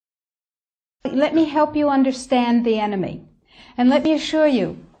Let me help you understand the enemy. And let me assure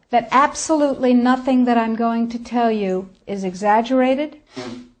you that absolutely nothing that I'm going to tell you is exaggerated,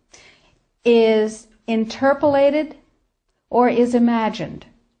 is interpolated, or is imagined.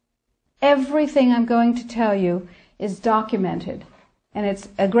 Everything I'm going to tell you is documented. And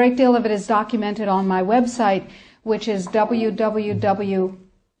a great deal of it is documented on my website, which is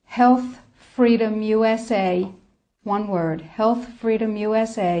www.healthfreedomusa, one word,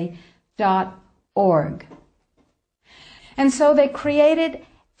 healthfreedomusa.org. And so they created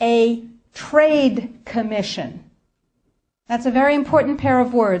a trade commission. That's a very important pair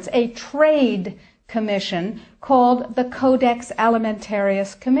of words, a trade commission called the Codex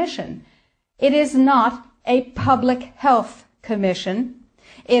Alimentarius Commission. It is not a public health commission.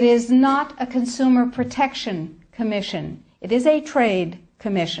 It is not a consumer protection commission. It is a trade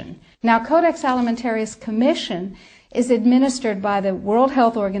commission. Now, Codex Alimentarius Commission is administered by the World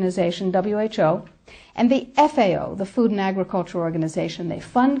Health Organization, WHO, and the FAO, the Food and Agriculture Organization. They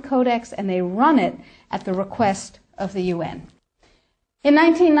fund Codex and they run it at the request of the UN. In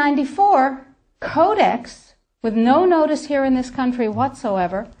 1994, Codex, with no notice here in this country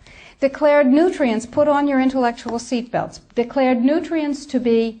whatsoever, declared nutrients, put on your intellectual seatbelts, declared nutrients to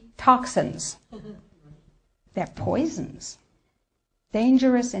be toxins. They're poisons.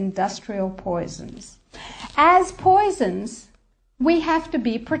 Dangerous industrial poisons. As poisons, we have to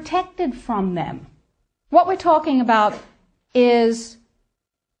be protected from them. What we're talking about is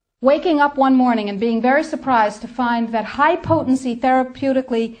waking up one morning and being very surprised to find that high-potency,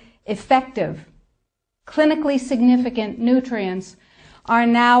 therapeutically effective, clinically significant nutrients are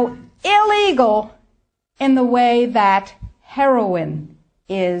now illegal in the way that heroin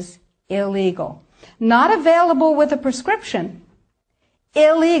is illegal. Not available with a prescription,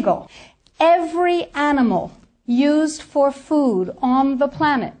 illegal. Every animal used for food on the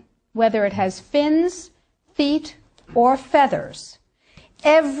planet, whether it has fins, feet, or feathers,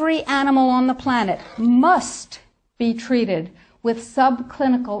 every animal on the planet must be treated with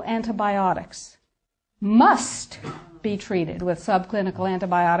subclinical antibiotics. Must be treated with subclinical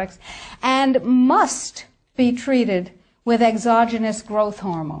antibiotics and must be treated with exogenous growth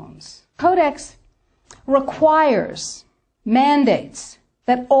hormones. Codex requires, mandates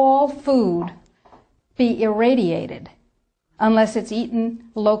that all food be irradiated unless it's eaten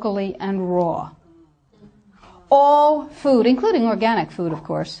locally and raw. All food, including organic food, of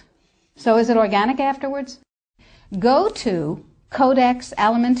course. So is it organic afterwards? Go to Codex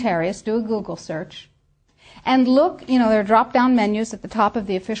Alimentarius, do a Google search, and look, there are drop-down menus at the top of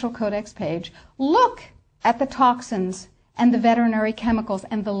the official Codex page. Look at the toxins and the veterinary chemicals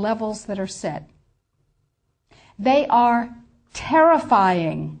and the levels that are set. They are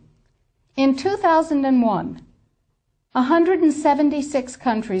terrifying. In 2001, 176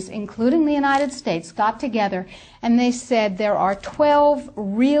 countries, including the United States, got together and they said there are 12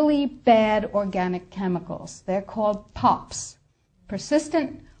 really bad organic chemicals. They're called POPs,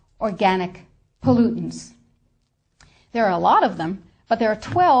 persistent organic pollutants. There are a lot of them, but there are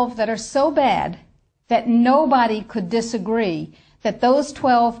 12 that are so bad that nobody could disagree that those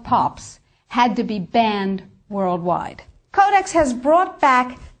 12 POPs had to be banned worldwide. Codex has brought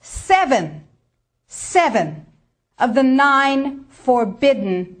back seven of the 9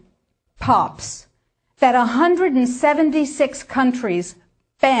 forbidden POPs that 176 countries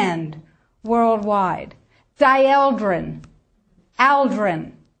banned worldwide. Dieldrin,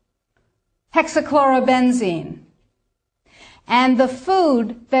 aldrin, hexachlorobenzene. And the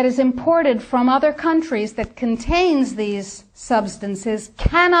food that is imported from other countries that contains these substances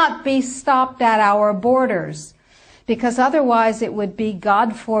cannot be stopped at our borders, because otherwise it would be,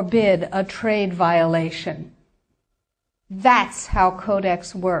 God forbid, a trade violation. That's how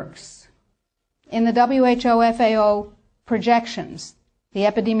Codex works. In the WHO-FAO projections, the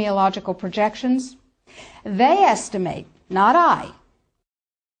epidemiological projections, they estimate, not I,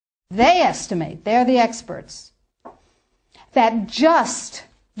 they estimate, they're the experts, that just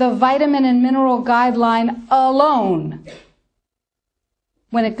the vitamin and mineral guideline alone,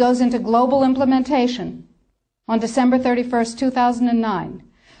 when it goes into global implementation on December 31st, 2009,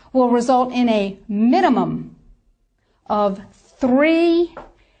 will result in a minimum of 3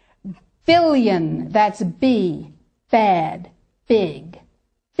 billion, that's B, bad, big,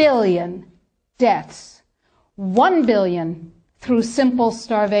 billion deaths, 1 billion through simple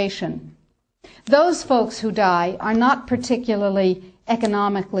starvation. Those folks who die are not particularly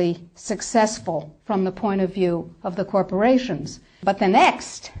economically successful from the point of view of the corporations. But the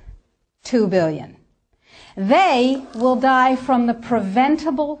next 2 billion, they will die from the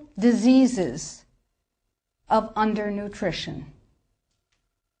preventable diseases of undernutrition.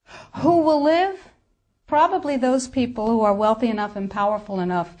 Who will live? Probably those people who are wealthy enough and powerful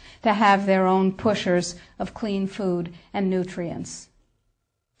enough to have their own pushers of clean food and nutrients.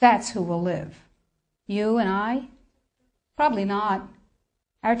 That's who will live. You and I? Probably not.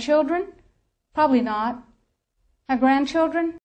 Our children? Probably not. Our grandchildren?